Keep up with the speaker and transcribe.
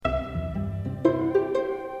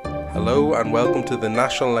Hello and welcome to the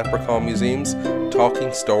National Leprechaun Museum's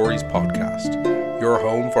Talking Stories podcast, your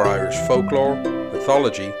home for Irish folklore,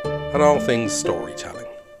 mythology and all things storytelling.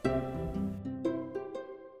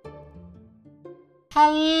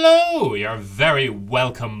 Hello, you're very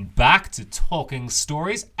welcome back to Talking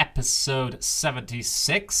Stories, episode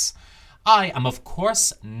 76. I am, of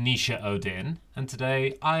course, Nisha O'Din, and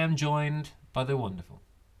today I am joined by the wonderful,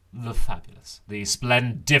 the fabulous, the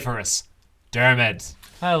splendiferous Dermot.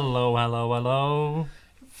 Hello.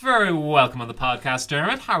 Very welcome on the podcast,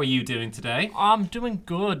 Dermot. How are you doing today? I'm doing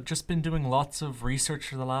good. Just been doing lots of research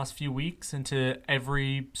for the last few weeks into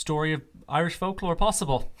every story of Irish folklore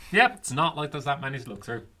possible. Yep, it's not like there's that many to look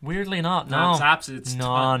through. Weirdly not, No, no. it's absolutely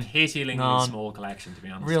pitifully small collection, to be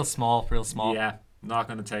honest. Real small. Yeah, not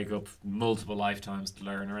going to take up multiple lifetimes to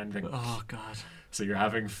learn or anything. Oh, God. So you're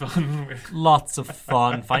having fun with... Lots of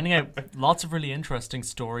fun. Finding out lots of really interesting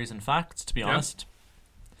stories and facts, to be honest.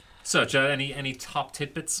 So, Joe, any top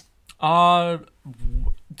tidbits? So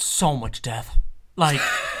much death. Like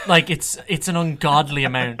it's an ungodly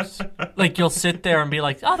amount. Like, you'll sit there and be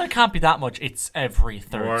like, oh, there can't be that much. It's every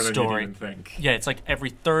third More than story. you even think. Yeah, it's like every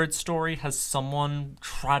third story has someone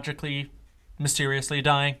tragically, mysteriously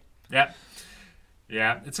dying. Yeah,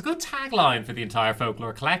 it's a good tagline for the entire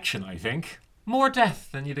folklore collection, I think. More death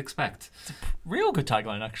than you'd expect. It's a real good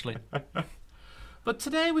tagline, actually. But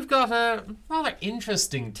today we've got a rather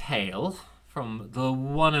interesting tale from the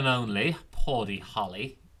one and only Paddy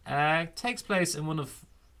Holly. It takes place in one of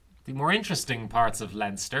the more interesting parts of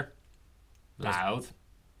Leinster, Louth.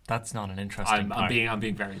 That's not an interesting part. I'm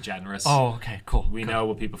being very generous. Oh, okay, cool. We know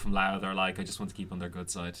what people from Louth are like. I just want to keep on their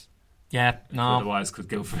good side. Yeah, no. Otherwise, it could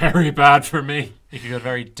go very bad for me. It could go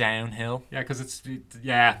very downhill. Yeah, because it's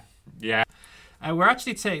we're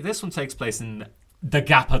actually this one takes place in the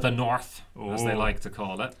Gap of the North, as they like to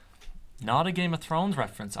call it. Not a Game of Thrones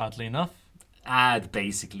reference, oddly enough. It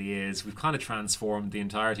basically is. We've kind of transformed the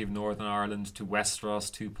entirety of Northern Ireland to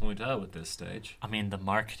Westeros 2.0 at this stage. I mean, the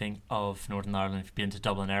marketing of Northern Ireland, if you've been to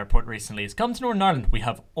Dublin Airport recently, is come to Northern Ireland, we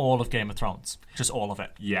have all of Game of Thrones. Just all of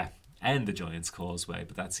it. Yeah, and the Giant's Causeway,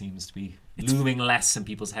 but that seems to be looming less in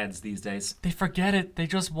people's heads these days. They forget it. They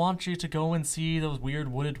just want you to go and see those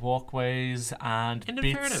weird wooded walkways and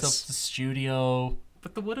bits of the studio.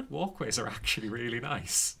 But the wooded walkways are actually really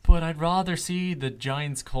nice. But I'd rather see the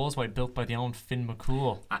Giant's Causeway built by the own Finn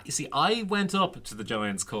McCool. You see, I went up to the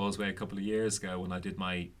Giant's Causeway a couple of years ago when I did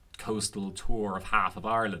my coastal tour of half of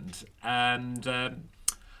Ireland, and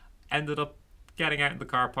ended up getting out in the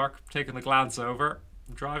car park, taking a glance over,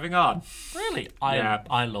 driving on. Really?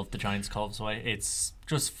 I love the Giant's Causeway. It's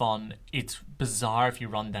just fun. It's bizarre if you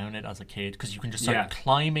run down it as a kid, because you can just start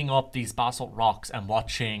climbing up these basalt rocks and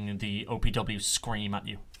watching the OPW scream at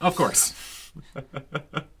you. Of course.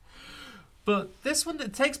 But this one,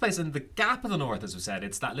 it takes place in the Gap of the North, as we said.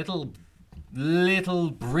 It's that little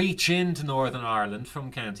breach into Northern Ireland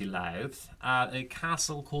from County Louth at a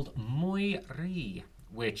castle called Moyry,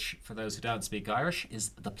 which, for those who don't speak Irish, is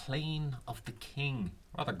the Plain of the King.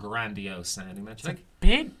 Rather grandiose sounding, don't you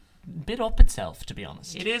think? Bit up itself, to be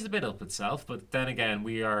honest. It is a bit up itself, but then again,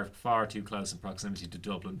 we are far too close in proximity to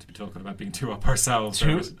Dublin to be talking about being too up ourselves.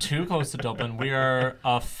 Too close to Dublin. We are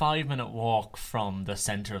a 5-minute walk from the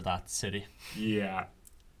centre of that city. Yeah.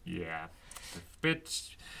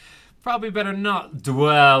 Probably better not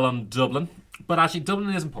dwell on Dublin. But actually,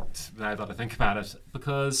 Dublin is important, now that I think about it,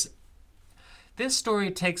 because this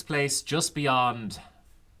story takes place just beyond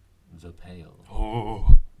the Pale.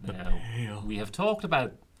 Oh, the Pale. We have talked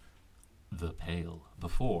about the Pale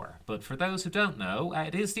before, but for those who don't know,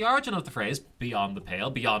 it is the origin of the phrase beyond the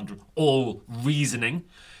Pale, beyond all reasoning.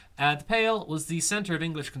 The Pale was the centre of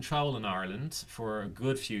English control in Ireland for a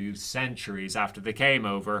good few centuries after they came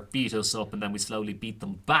over, beat us up, and then we slowly beat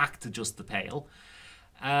them back to just the Pale.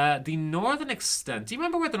 The northern extent, do you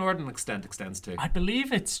remember where the northern extent extends to? I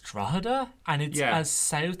believe it's Drogheda, and it's as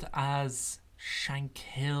south as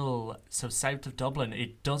Shankill, so south of Dublin.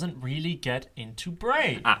 It doesn't really get into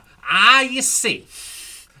Bray. You see,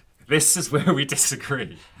 this is where we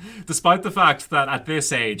disagree. Despite the fact that at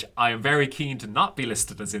this age I am very keen to not be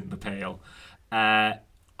listed as in the Pale,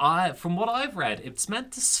 from what I've read, it's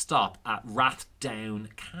meant to stop at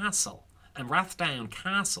Rathdown Castle. And Rathdown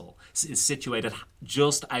Castle is situated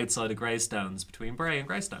just outside of Greystones, between Bray and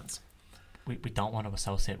Greystones. We don't want to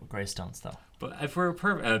associate with Greystones, though. But if we're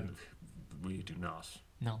we do not.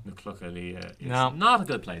 No. Luckily, it's not a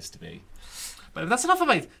good place to be. But that's enough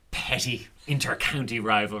about petty inter-county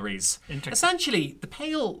rivalries. Essentially, the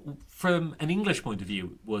Pale, from an English point of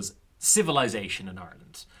view, was civilization in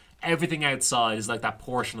Ireland. Everything outside is like that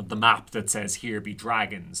portion of the map that says, here be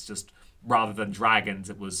dragons. Just rather than dragons,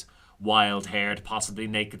 it was wild-haired, possibly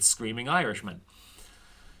naked, screaming Irishmen.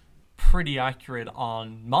 Pretty accurate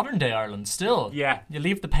on modern day Ireland still. Yeah. You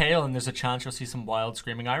leave the Pale and there's a chance you'll see some wild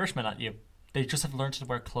screaming Irishmen at you. They just have learned to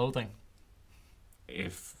wear clothing.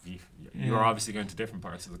 If you're obviously going to different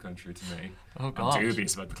parts of the country to me. Oh God. I'm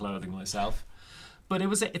dubious about the clothing myself. But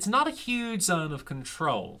it's not a huge zone of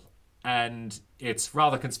control. And it's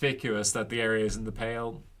rather conspicuous that the areas in the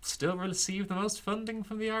Pale still receive the most funding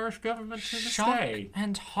from the Irish government to this Shock day.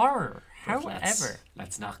 and horror. But However.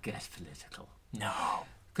 let's not get political. No.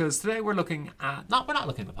 Because today we're looking at... we're not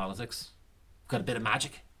looking at politics. We've got a bit of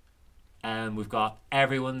magic. And we've got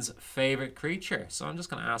everyone's favourite creature. So I'm just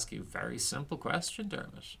going to ask you a very simple question,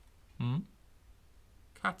 Dermot.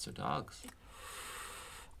 Cats or dogs?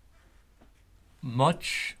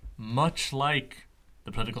 Much like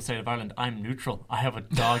the political state of Ireland, I'm neutral. I have a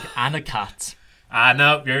dog and a cat.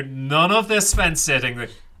 No, you're none of this fence sitting.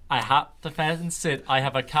 I have to fence sit. I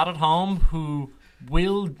have a cat at home who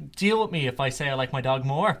will deal with me if I say I like my dog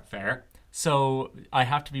more. Fair. So I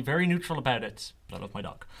have to be very neutral about it. But I love my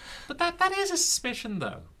dog. But that is a suspicion,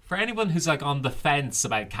 though. For anyone who's like on the fence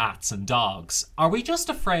about cats and dogs, are we just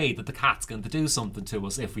afraid that the cat's going to do something to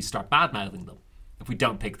us if we start bad-mouthing them? If we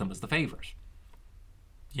don't pick them as the favourite?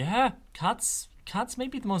 Yeah, cats may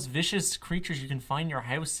be the most vicious creatures you can find in your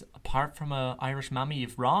house, apart from a Irish mammy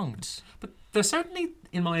you've wronged. But they're certainly,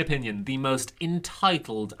 in my opinion, the most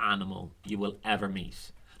entitled animal you will ever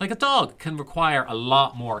meet. Like, a dog can require a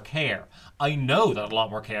lot more care. I know that a lot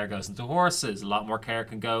more care goes into horses, a lot more care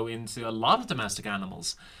can go into a lot of domestic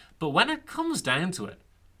animals. But when it comes down to it,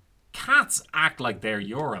 cats act like they're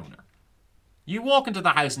your owner. You walk into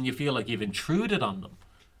the house and you feel like you've intruded on them.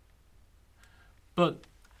 But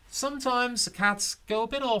sometimes cats go a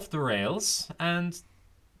bit off the rails, and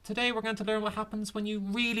today we're going to learn what happens when you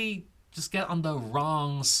really just get on the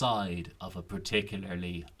wrong side of a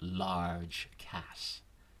particularly large cat.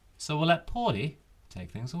 So we'll let Paulie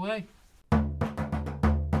take things away.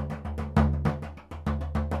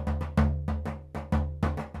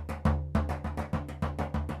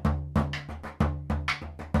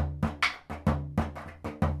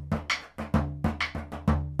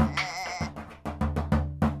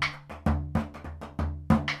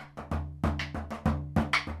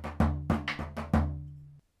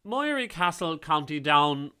 Moyry Castle, County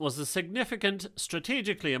Down, was a significant,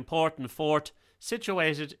 strategically important fort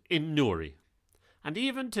situated in Newry. And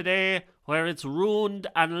even today, where its ruined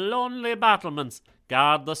and lonely battlements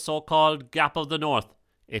guard the so-called Gap of the North,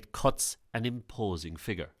 it cuts an imposing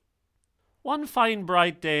figure. One fine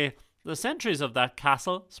bright day, the sentries of that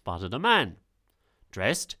castle spotted a man,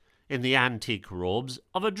 dressed in the antique robes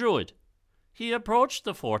of a druid. He approached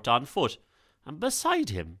the fort on foot, and beside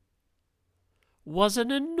him was an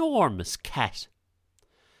enormous cat.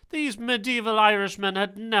 These medieval Irishmen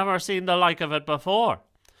had never seen the like of it before.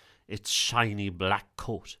 Its shiny black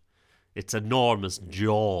coat, its enormous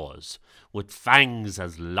jaws, with fangs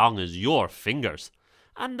as long as your fingers,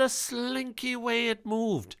 and the slinky way it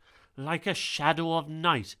moved, like a shadow of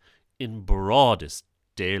night in broadest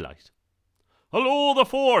daylight. "Hello, the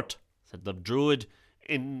fort," said the druid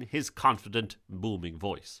in his confident, booming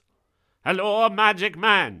voice. "Hello, magic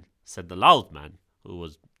man," said the Louth man, who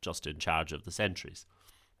was just in charge of the sentries.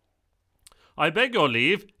 "I beg your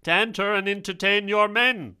leave to enter and entertain your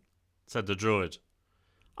men," said the druid.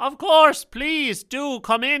 "Of course, please do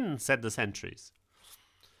come in," said the sentries.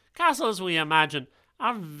 Castles, we imagine,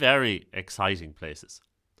 are very exciting places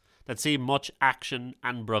that see much action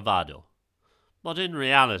and bravado. But in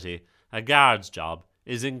reality, a guard's job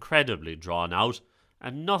is incredibly drawn out,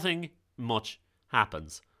 and nothing much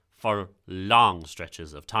happens for long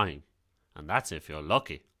stretches of time. And that's if you're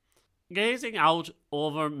lucky. Gazing out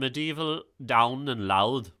over medieval Down and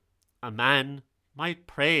Louth, a man might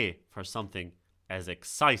pray for something as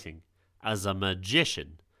exciting as a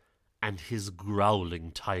magician and his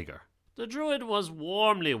growling tiger. The druid was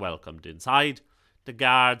warmly welcomed inside. The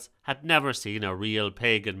guards had never seen a real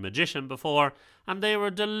pagan magician before, and they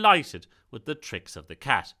were delighted with the tricks of the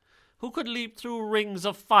cat, who could leap through rings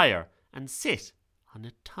of fire and sit on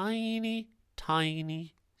a tiny,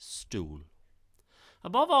 tiny stool.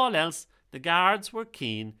 Above all else, the guards were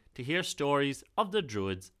keen to hear stories of the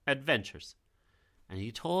druid's adventures, and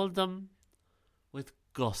he told them with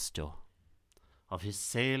gusto of his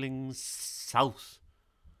sailing south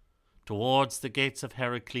towards the gates of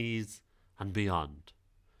Heracles and beyond.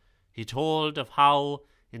 He told of how,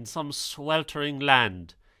 in some sweltering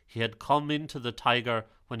land, he had come into the tiger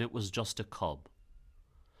when it was just a cub,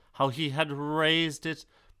 how he had raised it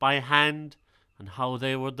by hand, and how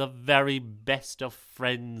they were the very best of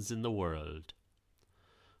friends in the world.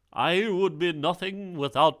 I would be nothing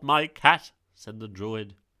without my cat, said the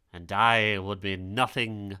Druid. And I would be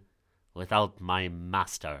nothing without my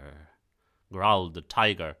master, growled the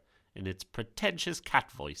Tiger in its pretentious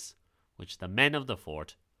cat voice, which the men of the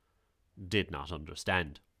fort did not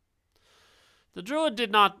understand. The Druid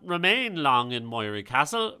did not remain long in Moyry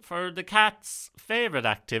Castle, for the cat's favourite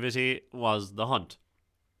activity was the hunt.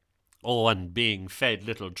 Oh, and being fed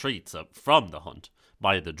little treats from the hunt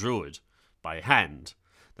by the Druid, by hand,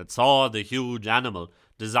 that saw the huge animal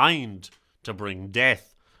designed to bring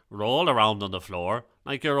death roll around on the floor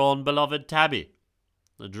like your own beloved Tabby.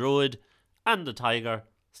 The Druid and the Tiger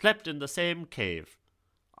slept in the same cave,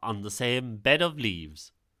 on the same bed of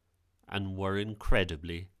leaves, and were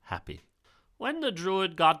incredibly happy. When the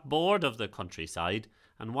Druid got bored of the countryside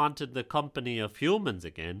and wanted the company of humans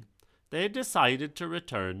again, they decided to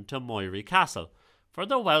return to Moyry Castle, for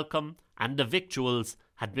the welcome and the victuals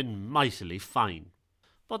had been mightily fine.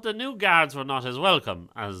 But the new guards were not as welcome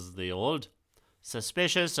as the old,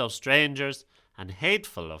 suspicious of strangers and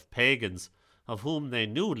hateful of pagans, of whom they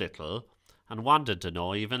knew little and wanted to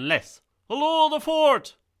know even less. "Hullo, the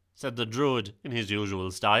fort!" said the Druid in his usual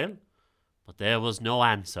style, but there was no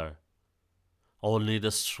answer. Only the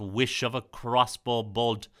swish of a crossbow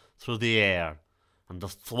bolt through the air, and the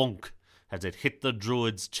thwunk as it hit the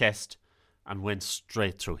Druid's chest and went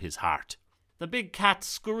straight through his heart. The big cat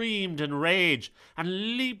screamed in rage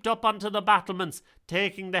and leaped up onto the battlements,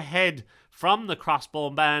 taking the head from the crossbow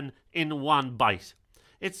man in one bite.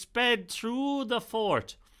 It sped through the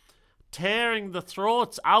fort, tearing the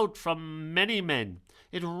throats out from many men.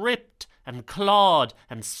 It ripped and clawed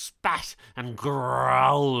and spat and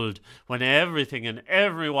growled when everything and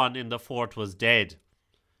everyone in the fort was dead.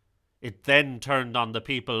 It then turned on the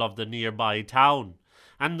people of the nearby town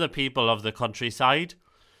and the people of the countryside.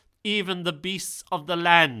 Even the beasts of the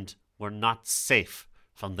land were not safe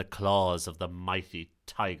from the claws of the mighty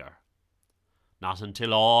Tiger. Not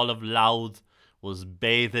until all of Louth was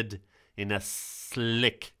bathed in a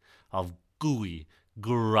slick of gooey,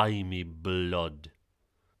 grimy blood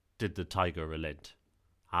did the Tiger relent.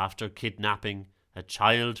 After kidnapping a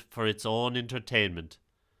child for its own entertainment,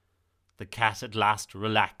 the cat at last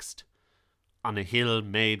relaxed on a hill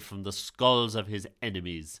made from the skulls of his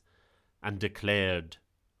enemies and declared,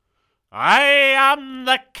 "I am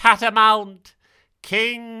the Catamount,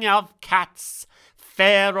 King of Cats,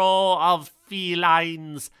 Pharaoh of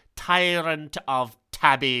Felines, Tyrant of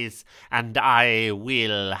Tabbies, and I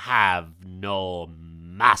will have no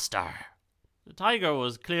master." The Tiger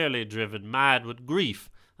was clearly driven mad with grief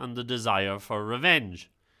and the desire for revenge.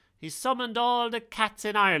 He summoned all the cats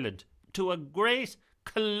in Ireland to a great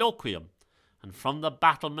colloquium, and from the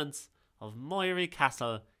battlements of Moyry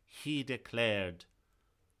Castle he declared,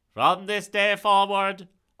 "From this day forward,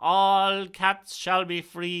 all cats shall be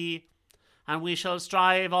free, and we shall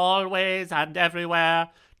strive always and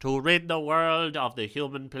everywhere to rid the world of the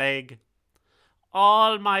human plague.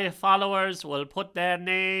 All my followers will put their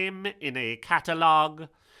name in a catalogue,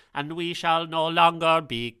 and we shall no longer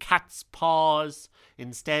be cat's paws.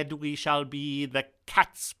 Instead, we shall be the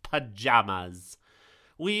cat's pajamas.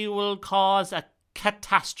 We will cause a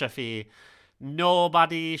catastrophe.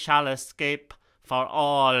 Nobody shall escape, for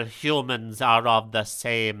all humans are of the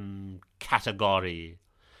same category.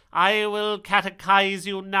 I will catechize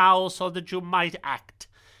you now so that you might act.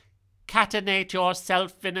 Catenate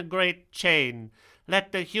yourself in a great chain.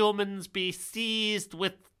 Let the humans be seized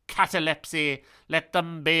with catalepsy. Let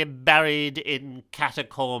them be buried in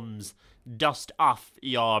catacombs. Dust off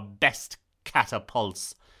your best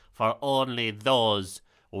catapults, for only those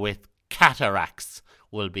with cataracts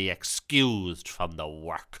will be excused from the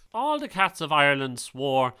work." All the cats of Ireland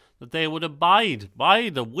swore that they would abide by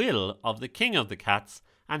the will of the King of the Cats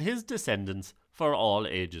and his descendants for all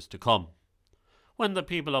ages to come. When the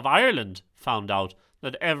people of Ireland found out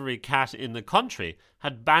that every cat in the country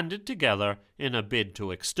had banded together in a bid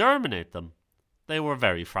to exterminate them, they were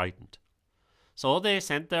very frightened. So they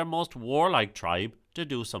sent their most warlike tribe to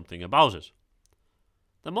do something about it.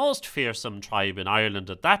 The most fearsome tribe in Ireland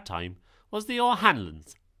at that time was the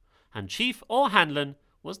O'Hanlons, and Chief O'Hanlon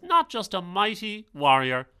was not just a mighty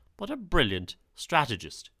warrior, but a brilliant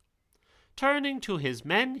strategist. Turning to his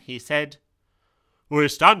men, he said, "We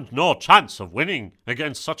stand no chance of winning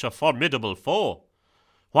against such a formidable foe.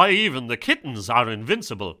 Why, even the kittens are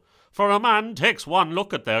invincible, for a man takes one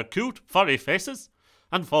look at their cute, furry faces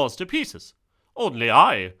and falls to pieces. Only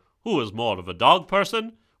I, who is more of a dog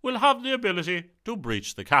person, will have the ability to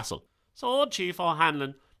breach the castle." So Chief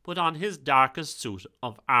O'Hanlon put on his darkest suit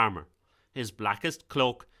of armour, his blackest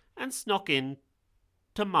cloak, and snuck in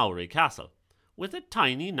to Moyry Castle, with a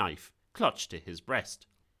tiny knife clutched to his breast.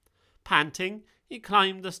 Panting, he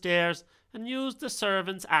climbed the stairs and used the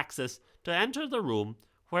servant's access to enter the room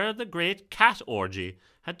where the great cat orgy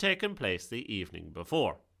had taken place the evening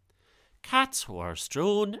before. Cats were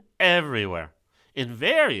strewn everywhere, in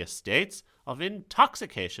various states of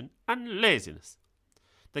intoxication and laziness.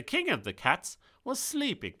 The king of the cats was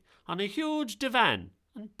sleeping on a huge divan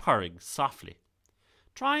and purring softly.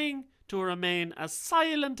 Trying to remain as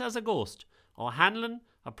silent as a ghost, O'Hanlon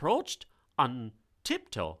approached on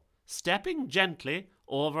tiptoe, stepping gently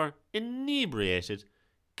over inebriated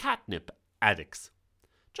catnip addicts.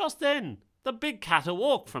 Just then, the big cat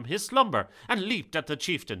awoke from his slumber and leaped at the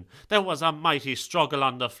chieftain. There was a mighty struggle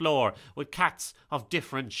on the floor, with cats of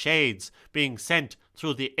different shades being sent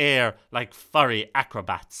through the air like furry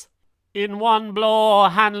acrobats. In one blow,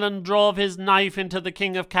 O'Hanlon drove his knife into the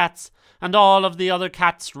king of cats, and all of the other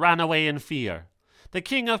cats ran away in fear. The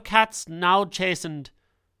king of cats, now chastened,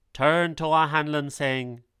 turned to O'Hanlon,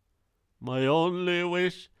 saying, "My only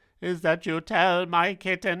wish is that you tell my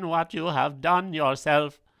kitten what you have done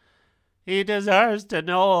yourself. He deserves to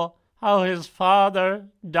know how his father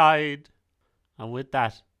died." And with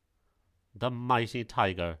that, the mighty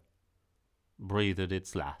tiger breathed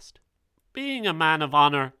its last. Being a man of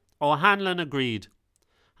honour, O'Hanlon agreed,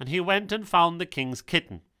 and he went and found the king's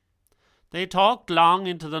kitten. They talked long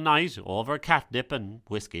into the night over catnip and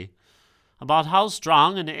whisky, about how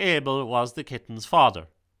strong and able was the kitten's father.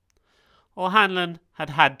 O'Hanlon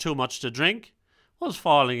had had too much to drink, was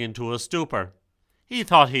falling into a stupor. He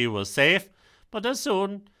thought he was safe, but as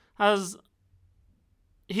soon as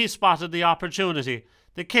he spotted the opportunity,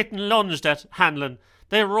 the kitten lunged at Hanlon.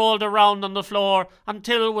 They rolled around on the floor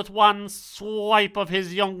until with one swipe of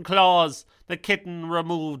his young claws, the kitten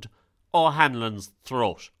removed O'Hanlon's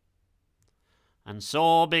throat. And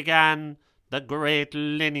so began the great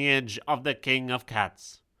lineage of the King of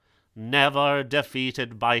Cats, never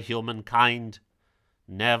defeated by humankind,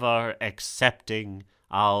 never accepting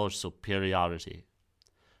our superiority.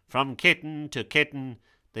 From kitten to kitten,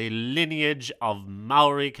 the lineage of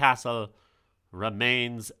Moyry Castle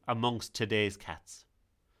remains amongst today's cats.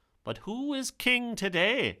 But who is king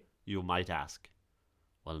today, you might ask?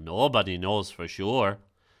 Well, nobody knows for sure.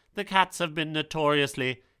 The cats have been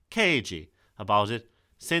notoriously cagey about it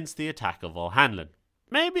since the attack of O'Hanlon.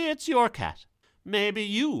 Maybe it's your cat. Maybe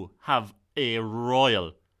you have a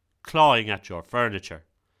royal clawing at your furniture,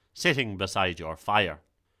 sitting beside your fire.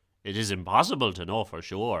 It is impossible to know for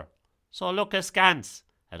sure. So look askance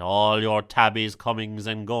at all your tabby's comings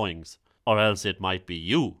and goings, or else it might be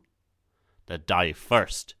you that die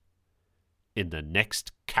first in the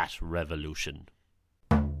next cat revolution.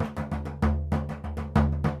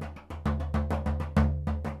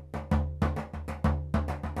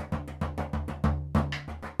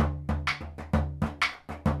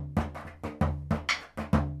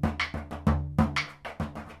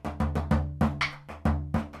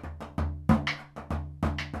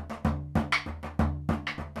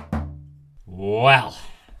 Well,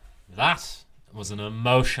 that was an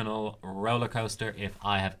emotional roller coaster if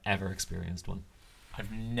I have ever experienced one.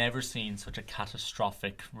 I've never seen such a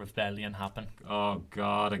catastrophic rebellion happen. Oh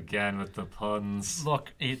God, again with the puns.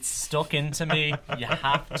 Look, it's stuck into me. You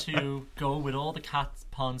have to go with all the cat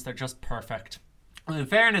puns. They're just perfect. In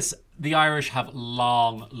fairness, the Irish have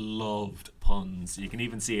long loved puns. You can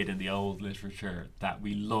even see it in the old literature that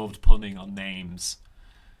we loved punning on names.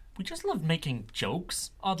 We just love making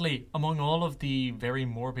jokes, oddly, among all of the very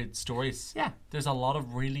morbid stories. Yeah. There's a lot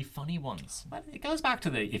of really funny ones. Well, it goes back to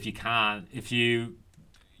the if you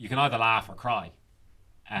can either laugh or cry.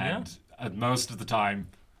 And at most of the time,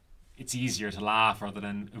 it's easier to laugh rather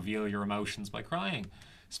than reveal your emotions by crying,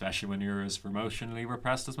 especially when you're as emotionally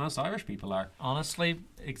repressed as most Irish people are. Honestly,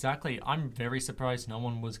 exactly. I'm very surprised no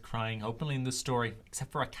one was crying openly in this story,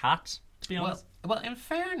 except for a cat, to be honest. Well, in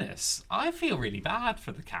fairness, I feel really bad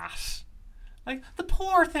for the cat. Like, the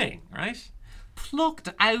poor thing, right? Plucked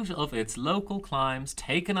out of its local climes,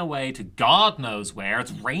 taken away to God knows where.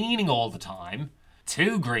 It's raining all the time.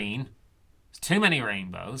 Too green. There's too many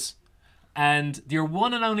rainbows. And your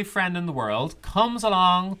one and only friend in the world comes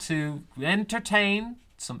along to entertain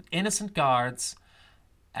some innocent guards.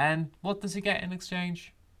 And what does he get in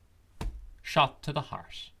exchange? Shot to the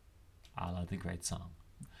heart. A la the great song.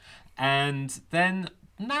 And then,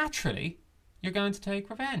 naturally, you're going to take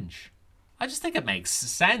revenge. I just think it makes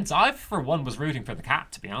sense. I, for one, was rooting for the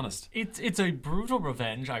cat, to be honest. It's a brutal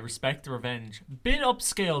revenge. I respect the revenge. Bit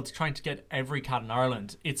upscaled trying to get every cat in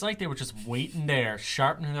Ireland. It's like they were just waiting there,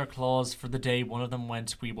 sharpening their claws for the day one of them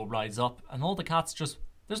went, "We will rise up." And all the cats just...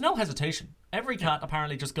 There's no hesitation. Every cat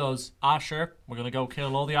apparently just goes, "Ah, sure, we're going to go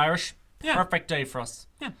kill all the Irish." Yeah. Perfect day for us.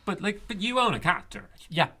 Yeah, but you own a cat, Derek.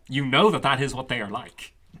 Yeah. You know that is what they are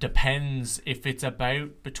like. Depends. If it's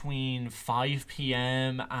about between 5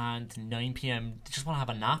 p.m. and 9 p.m, they just want to have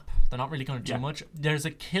a nap. They're not really going to do much. There's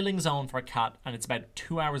a killing zone for a cat, and it's about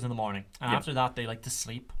 2 hours in the morning. And after that, they like to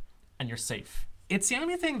sleep, and you're safe. It's the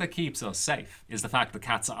only thing that keeps us safe is the fact that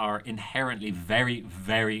cats are inherently very,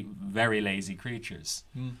 very, very lazy creatures.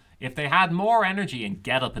 If they had more energy and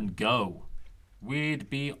get up and go, we'd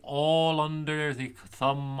be all under the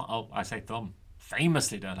thumb of, I say thumb,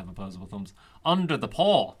 famously don't have opposable thumbs, under the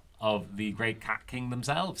paw of the great cat king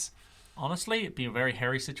themselves. Honestly, it'd be a very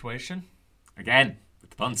hairy situation. Again, with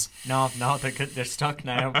the puns. No, they're stuck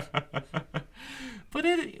now. But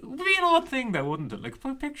it would be an odd thing though, wouldn't it? Like,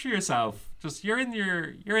 picture yourself, just you're in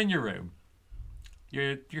your room.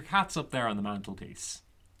 Your cat's up there on the mantelpiece.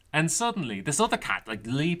 And suddenly this other cat like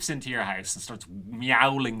leaps into your house and starts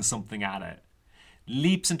meowling something at it.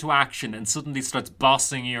 Leaps into action and suddenly starts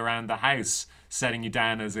bossing you around the house, setting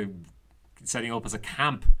up as a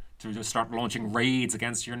camp to just start launching raids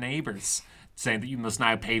against your neighbours, saying that you must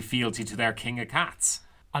now pay fealty to their king of cats.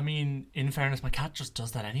 I mean, in fairness, my cat just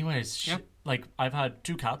does that anyways. Yep. Like, I've had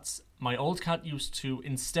 2 cats. My old cat used to,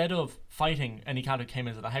 instead of fighting any cat who came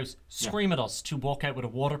into the house, scream at us to walk out with a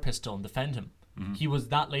water pistol and defend him. He was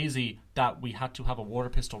that lazy that we had to have a water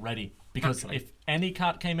pistol ready. Because if any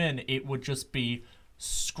cat came in, it would just be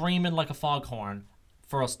screaming like a foghorn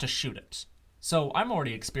for us to shoot it. So I'm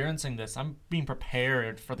already experiencing this. I'm being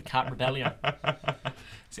prepared for the cat rebellion.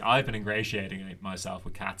 See, I've been ingratiating myself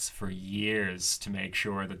with cats for years to make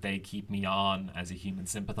sure that they keep me on as a human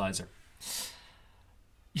sympathizer.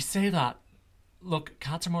 You say that. Look,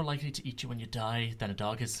 cats are more likely to eat you when you die than a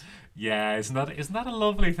dog is. Yeah, isn't that a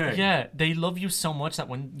lovely thing? Yeah, they love you so much that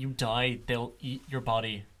when you die, they'll eat your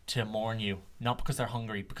body to mourn you. Not because they're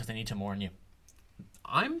hungry, because they need to mourn you.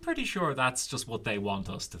 I'm pretty sure that's just what they want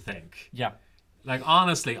us to think. Yeah. Like,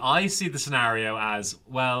 honestly, I see the scenario as,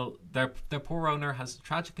 well, their poor owner has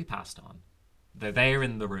tragically passed on. They're there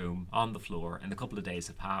in the room, on the floor, and a couple of days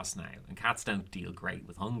have passed now, and cats don't deal great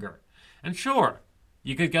with hunger. And sure,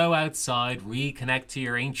 you could go outside, reconnect to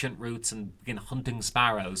your ancient roots and begin hunting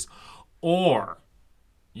sparrows, or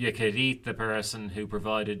you could eat the person who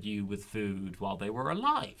provided you with food while they were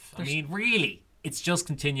alive. I mean, really, it's just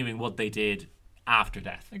continuing what they did after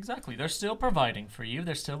death. Exactly. They're still providing for you.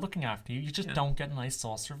 They're still looking after you. You just don't get a nice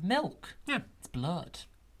saucer of milk. Yeah. It's blood.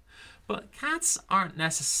 But cats aren't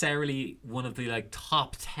necessarily one of the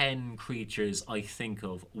top 10 creatures I think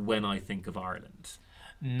of when I think of Ireland.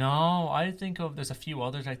 No, there's a few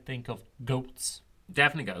others. I think of goats.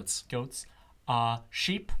 Definitely goats.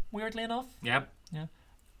 Sheep, weirdly enough. Yep. Yeah.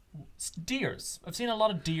 Deers. I've seen a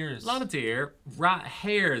lot of deers. A lot of deer.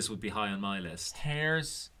 Hares would be high on my list.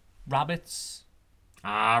 Hares, rabbits.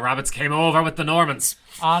 Rabbits came over with the Normans.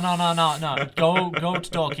 No. Go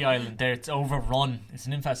to Dalkey Island. There, it's overrun. It's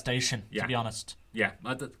an infestation, to be honest. Yeah,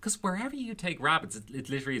 because wherever you take rabbits, it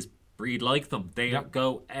literally is breed like them. They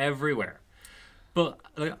go everywhere. But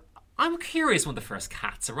I'm curious when the first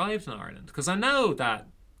cats arrived in Ireland, because I know that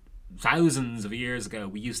thousands of years ago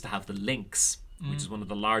we used to have the lynx, which is one of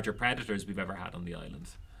the larger predators we've ever had on the island.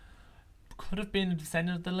 Could have been a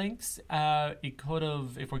descendant of the lynx. It could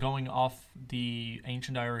have, if we're going off the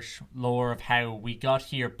ancient Irish lore of how we got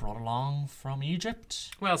here, brought along from Egypt.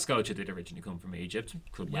 Well, Scotia did originally come from Egypt.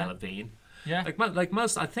 Could well have been. Yeah. Like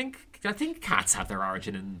most, I think cats have their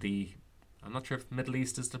origin in the. I'm not sure if Middle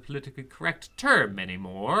East is the politically correct term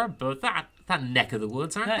anymore, but that neck of the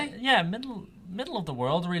woods, aren't they? Yeah, middle of the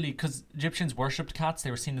world, really, because Egyptians worshipped cats. They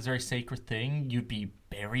were seen as a very sacred thing. You'd be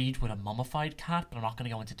buried with a mummified cat, but I'm not going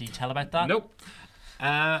to go into detail about that. Nope.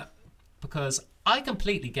 Because I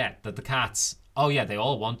completely get that the cats, they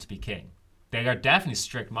all want to be king. They are definitely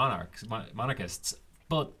strict monarchists,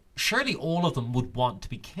 but surely all of them would want to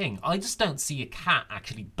be king. I just don't see a cat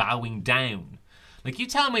actually bowing down. Like, you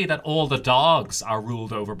tell me that all the dogs are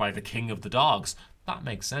ruled over by the king of the dogs. That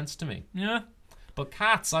makes sense to me. Yeah. But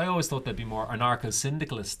cats, I always thought they'd be more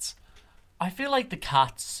anarcho-syndicalists. I feel like the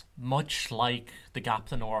cats, much like the Gap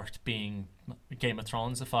the North being Game of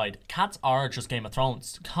Thrones-ified, cats are just Game of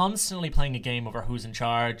Thrones. Constantly playing a game over who's in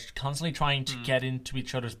charge, constantly trying to get into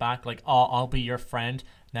each other's back, like, I'll be your friend.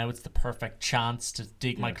 Now it's the perfect chance to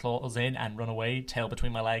dig my claws in and run away, tail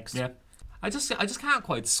between my legs. Yeah. I just can't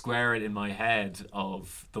quite square it in my head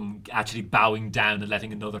of them actually bowing down and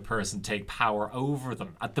letting another person take power over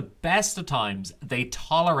them. At the best of times, they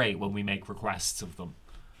tolerate when we make requests of them.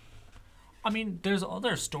 I mean, there's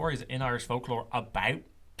other stories in Irish folklore about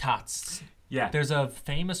cats. Yeah. There's a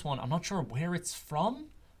famous one, I'm not sure where it's from,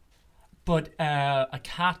 But a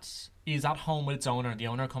cat is at home with its owner. The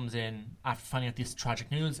owner comes in after finding out this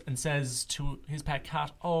tragic news and says to his pet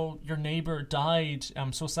cat, "Oh, your neighbour died.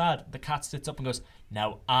 I'm so sad." The cat sits up and goes,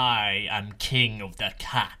 "Now I am king of the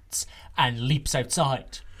cats," and leaps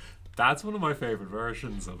outside. That's one of my favourite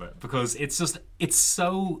versions of it because it's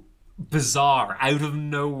so bizarre out of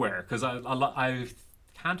nowhere. Because I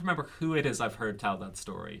can't remember who it is I've heard tell that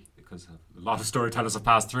story because a lot of storytellers have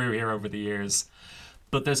passed through here over the years.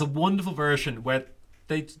 But there's a wonderful version where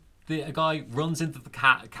a guy runs into the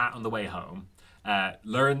cat on the way home,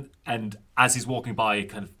 and as he's walking by,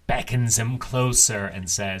 kind of beckons him closer and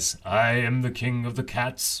says, "I am the king of the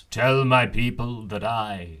cats. Tell my people that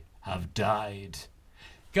I have died."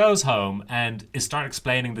 Goes home and is start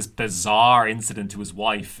explaining this bizarre incident to his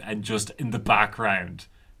wife, and just in the background,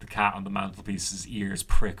 the cat on the mantelpiece's ears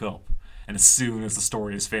prick up, and as soon as the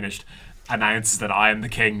story is finished, announces that I am the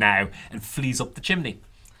king now, and flees up the chimney.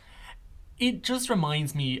 It just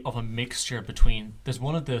reminds me of a mixture between, there's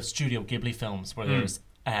one of the Studio Ghibli films where there's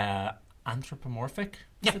anthropomorphic,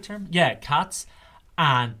 is the term? Yeah, cats,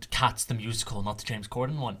 and Cats the musical, not the James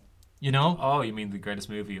Corden one. You know? Oh, you mean the greatest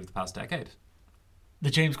movie of the past decade? The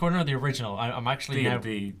James Corden or the original? I'm actually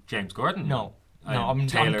the James Gordon. No, I'm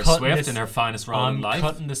Taylor cutting Swift this, in her finest role in life. I'm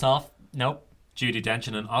cutting this off. Nope. Judi Dench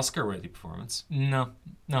in an Oscar-worthy performance. No.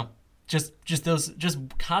 Just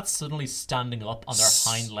cats suddenly standing up on their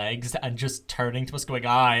hind legs and just turning to us going,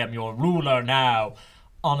 "I am your ruler now."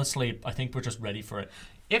 Honestly, I think we're just ready for it.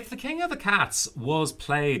 If the King of the Cats was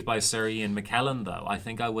played by Sir Ian McKellen, though, I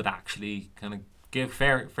think I would actually kind of give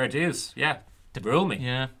fair dues. Yeah, rule me.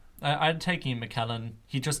 Yeah, I'd take Ian McKellen.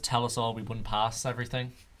 He'd just tell us all we wouldn't pass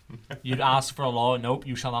everything. You'd ask for a law, nope,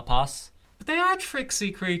 you shall not pass. But they are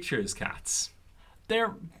tricksy creatures, cats.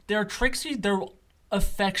 They're tricksy. They're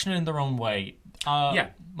affectionate in their own way.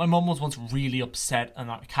 My mum was once really upset, and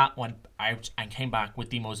that cat went out and came back with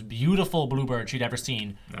the most beautiful bluebird she'd ever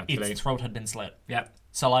seen. Its throat had been slit. Yeah.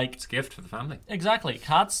 So, like, it's a gift for the family. Exactly.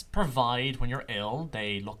 Cats provide when you're ill.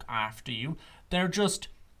 They look after you. They're just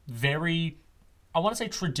very, I want to say,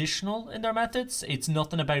 traditional in their methods. It's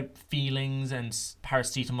nothing about feelings and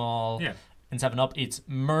paracetamol and 7-Up. It's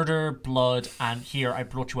murder, blood, and here, I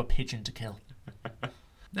brought you a pigeon to kill.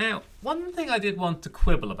 Now, one thing I did want to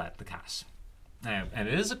quibble about the cat. Now, and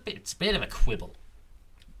it's a bit of a quibble,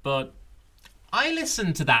 but I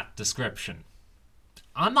listened to that description.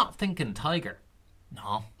 I'm not thinking tiger.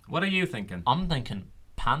 No. What are you thinking? I'm thinking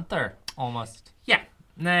panther, almost. Yeah.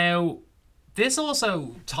 Now, this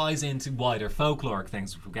also ties into wider folkloric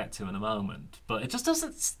things, which we'll get to in a moment, but it just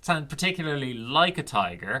doesn't sound particularly like a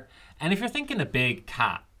tiger. And if you're thinking a big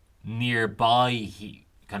cat nearby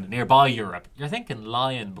Europe, you're thinking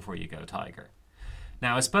lion before you go tiger.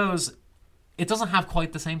 Now, I suppose it doesn't have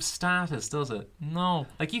quite the same status, does it? No.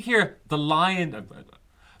 Like, you hear the lion... I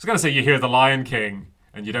was going to say you hear the Lion King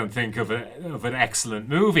and you don't think of an excellent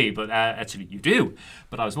movie, but actually you do.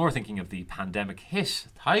 But I was more thinking of the pandemic hit,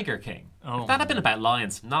 Tiger King. Oh, if that had been about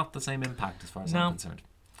lions, not the same impact as far as I'm concerned.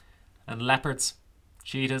 And leopards,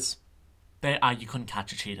 cheetahs. You couldn't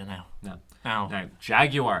catch a cheetah now. No. No. Now,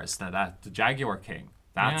 jaguars. Now, the Jaguar King.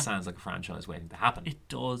 That sounds like a franchise waiting to happen. It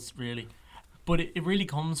does, really. But it really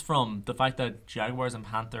comes from the fact that jaguars and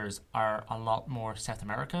panthers are a lot more South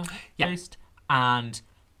America based. And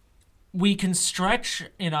we can stretch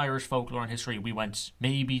in Irish folklore and history. We went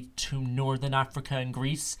maybe to Northern Africa and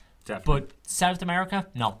Greece. Definitely. But South America,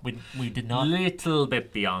 no, we did not. Little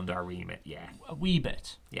bit beyond our remit, yeah. A wee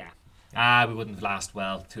bit. Yeah. We wouldn't last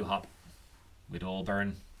well. Too hot. We'd all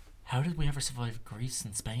burn. How did we ever survive Greece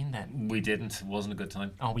and Spain then? We didn't. It wasn't a good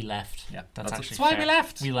time. Oh, we left. Yeah, that's why fair. we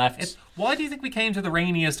left. We left. Why do you think we came to the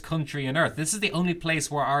rainiest country on earth? This is the only place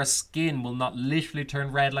where our skin will not literally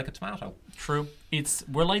turn red like a tomato. True.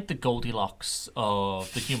 We're like the Goldilocks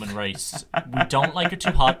of the human race. We don't like it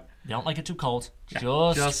too hot. We don't like it too cold.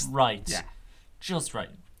 Just right. Yeah. Just right.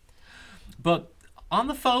 But on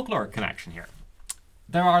the folklore connection here,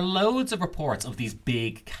 there are loads of reports of these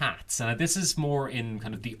big cats, and this is more in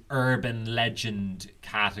kind of the urban legend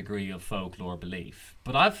category of folklore belief.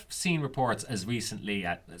 But I've seen reports as recently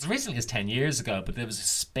as 10 years ago, but there was a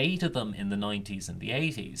spate of them in the 90s and the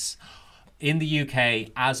 80s. In the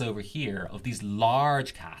UK, as over here, of these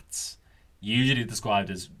large cats, usually described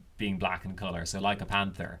as being black in colour, so like a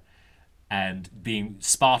panther, and being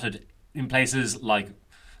spotted in places like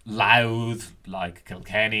Louth, like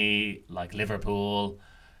Kilkenny, like Liverpool,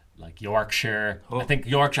 like Yorkshire. I think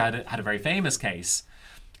Yorkshire had a very famous case.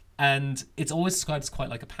 And it's always described as quite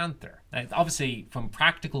like a panther. Now, obviously, from a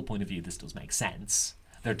practical point of view, this does make sense.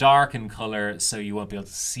 They're dark in colour, so you won't be able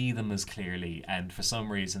to see them as clearly. And for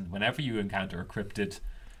some reason, whenever you encounter a cryptid,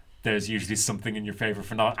 there's usually something in your favor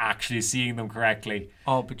for not actually seeing them correctly.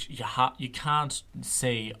 Oh, but you can't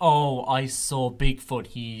say, oh, I saw Bigfoot.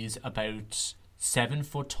 He's about 7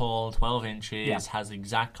 foot tall, 12 inches, has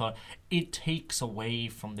exact color. It takes away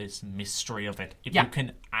from this mystery of it. If you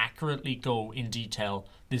can accurately go in detail,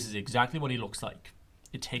 this is exactly what he looks like.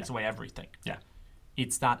 It takes away everything. Yeah.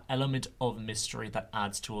 It's that element of mystery that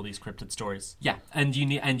adds to all these cryptid stories. Yeah, and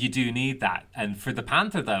you do need that. And for the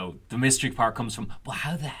panther, though, the mystery part comes from, well,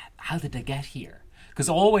 how did they get here? Because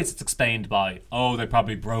always it's explained by, oh, they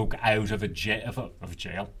probably broke out of a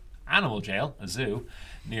jail, animal jail, a zoo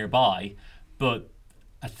nearby. But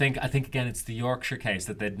I think again it's the Yorkshire case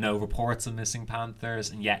that they'd no reports of missing panthers,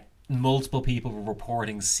 and yet multiple people were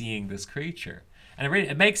reporting seeing this creature, and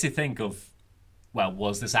it makes you think of, well,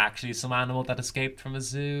 was this actually some animal that escaped from a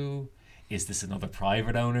zoo? Is this another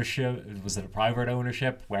private ownership? Was it a private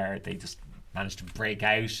ownership where they just managed to break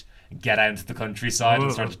out and get out into the countryside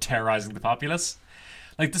and started terrorizing the populace?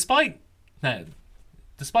 Like, despite the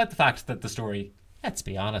fact that the story, let's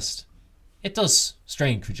be honest, it does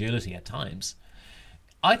strain credulity at times,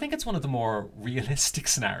 I think it's one of the more realistic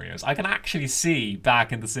scenarios. I can actually see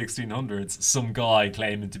back in the 1600s some guy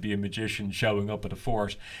claiming to be a magician showing up at a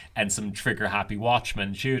fort and some trigger-happy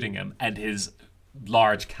watchmen shooting him, and his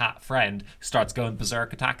large cat friend starts going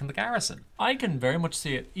berserk attacking the garrison. I can very much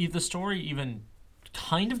see it. The story even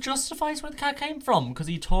kind of justifies where the cat came from, because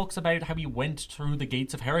he talks about how he went through the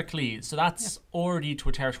gates of Heracles. So that's already to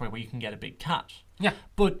a territory where you can get a big cat. Yeah.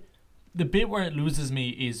 But the bit where it loses me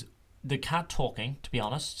is the cat talking, to be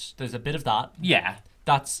honest. There's a bit of that. Yeah.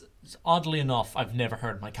 That's, oddly enough, I've never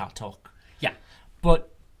heard my cat talk. Yeah.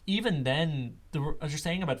 But even then, as you're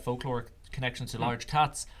saying about folklore connections to large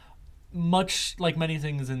cats, much like many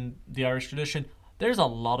things in the Irish tradition, there's a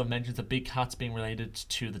lot of mentions of big cats being related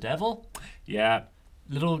to the devil. Yeah.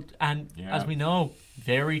 As we know,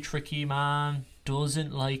 very tricky man,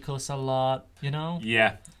 doesn't like us a lot, you know?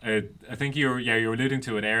 Yeah. I think you were alluding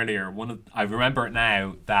to it earlier. I remember it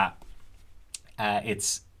now that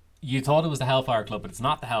you thought it was the Hellfire Club, but it's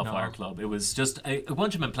not the Hellfire Club. It was just a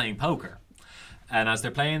bunch of men playing poker. And as they're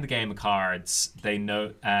playing the game of cards, they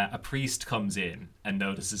know a priest comes in and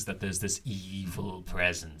notices that there's this evil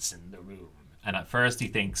presence in the room. And at first he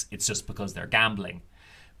thinks it's just because they're gambling.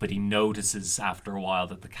 But he notices after a while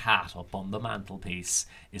that the cat up on the mantelpiece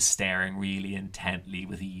is staring really intently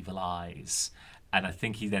with evil eyes. And I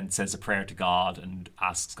think he then says a prayer to God and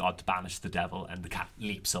asks God to banish the devil, and the cat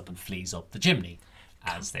leaps up and flees up the chimney,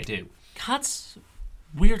 as they do. Cats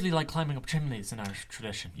weirdly like climbing up chimneys in our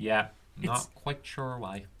tradition. Yeah, not quite sure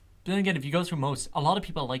why. But then again, if you go through a lot of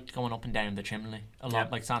people liked going up and down the chimney. A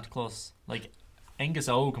lot, like Santa Claus. Like Angus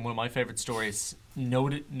Oak, in one of my favourite stories,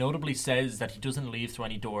 notably says that he doesn't leave through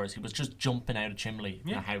any doors. He was just jumping out a chimney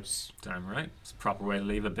in a house. Damn right. It's a proper way to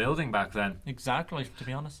leave a building back then. Exactly, to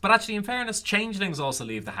be honest. But actually, in fairness, changelings also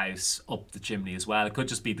leave the house up the chimney as well. It could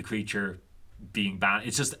just be the creature being banned.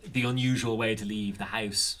 It's just the unusual way to leave the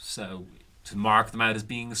house. So to mark them out as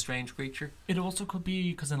being a strange creature. It also could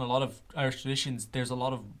be because in a lot of Irish traditions, there's a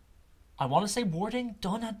lot of, I want to say, warding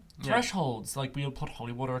done at thresholds. Like we'll put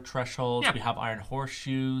holy water at thresholds. We have iron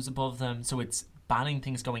horseshoes above them. So it's banning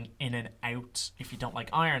things going in and out if you don't like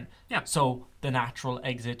iron. Yeah. So the natural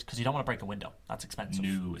exit, because you don't want to break a window. That's expensive.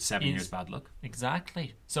 No, 7 years bad luck.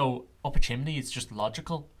 Exactly. So up a chimney is just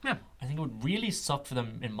logical. Yeah. I think it would really suck for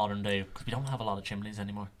them in modern day because we don't have a lot of chimneys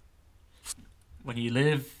anymore. When you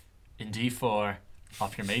live in D4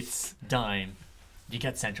 off your mate's dime, you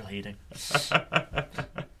get central heating.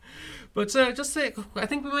 But I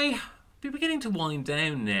think we may be beginning to wind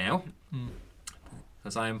down now.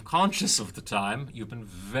 Because I am conscious of the time. You've been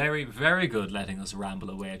very, very good letting us ramble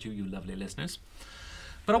away at you lovely listeners.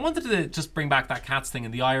 But I wanted to just bring back that cats thing in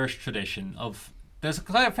the Irish tradition of, there's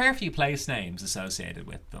a fair few place names associated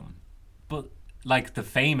with them. But like the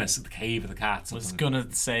famous the Cave of the Cats was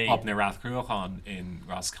gonna say up near Rathcruachan in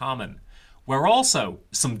Roscommon, where also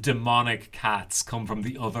some demonic cats come from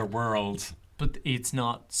the other world. But it's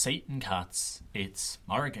not Satan cats, it's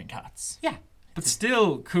Morrigan cats. Yeah. But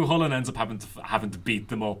still, Cuchulainn ends up having to beat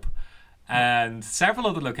them up. And several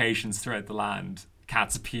other locations throughout the land,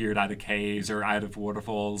 cats appeared out of caves or out of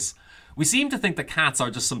waterfalls. We seem to think that cats are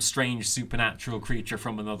just some strange supernatural creature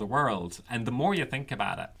from another world. And the more you think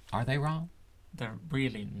about it, are they wrong? They're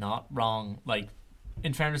really not wrong. Like,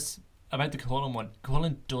 in fairness, about the Cuchulainn one,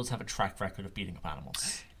 Cuchulainn does have a track record of beating up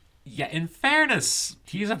animals. Yeah, in fairness,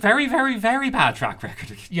 he has a very, very, very bad track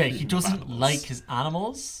record. Yeah, he doesn't like his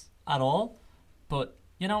animals at all. But,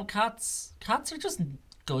 you know, cats are just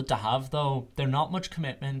good to have, though. They're not much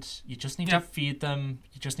commitment. You just need to feed them.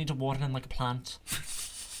 You just need to water them like a plant.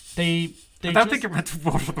 I don't think you're meant to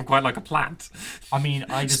water them quite like a plant. I mean,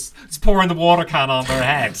 it's pouring the water can on their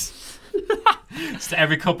heads. Just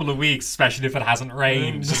every couple of weeks, especially if it hasn't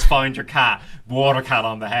rained, just find your cat, water can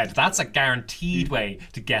on the head. That's a guaranteed way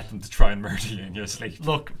to get them to try and murder you in your sleep.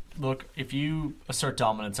 Look, if you assert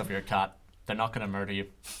dominance over your cat, they're not going to murder you.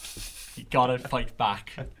 You gotta fight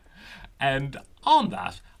back. And on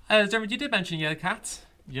that, Dermot, you did mention you had cats.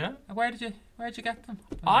 Yeah. Where'd you get them?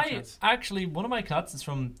 One of my cats is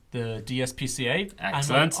from the DSPCA.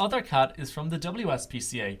 Excellent. And my other cat is from the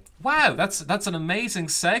WSPCA. Wow, that's an amazing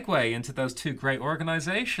segue into those two great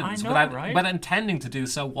organisations. I know, right? Without intending to do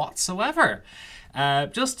so whatsoever.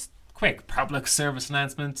 Just quick public service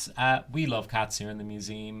announcement. We love cats here in the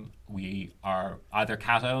museum. We are either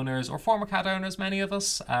cat owners or former cat owners, many of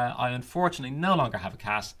us. I unfortunately no longer have a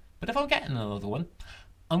cat, but if I'm getting another one,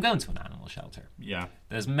 I'm going to an animal shelter. Yeah.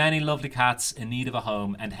 There's many lovely cats in need of a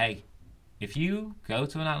home, and hey, if you go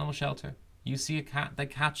to an animal shelter, you see a cat that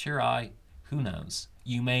catch your eye, who knows?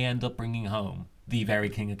 You may end up bringing home the very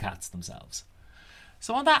king of cats themselves.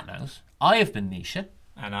 So on that note, I have been Nisha.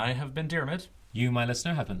 And I have been Dermot. You, my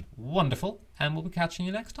listener, have been wonderful, and we'll be catching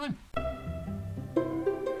you next time.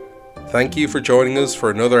 Thank you for joining us for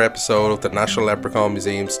another episode of the National Leprechaun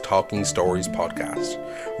Museum's Talking Stories podcast.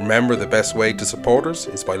 Remember, the best way to support us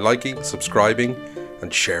is by liking, subscribing,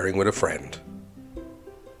 and sharing with a friend.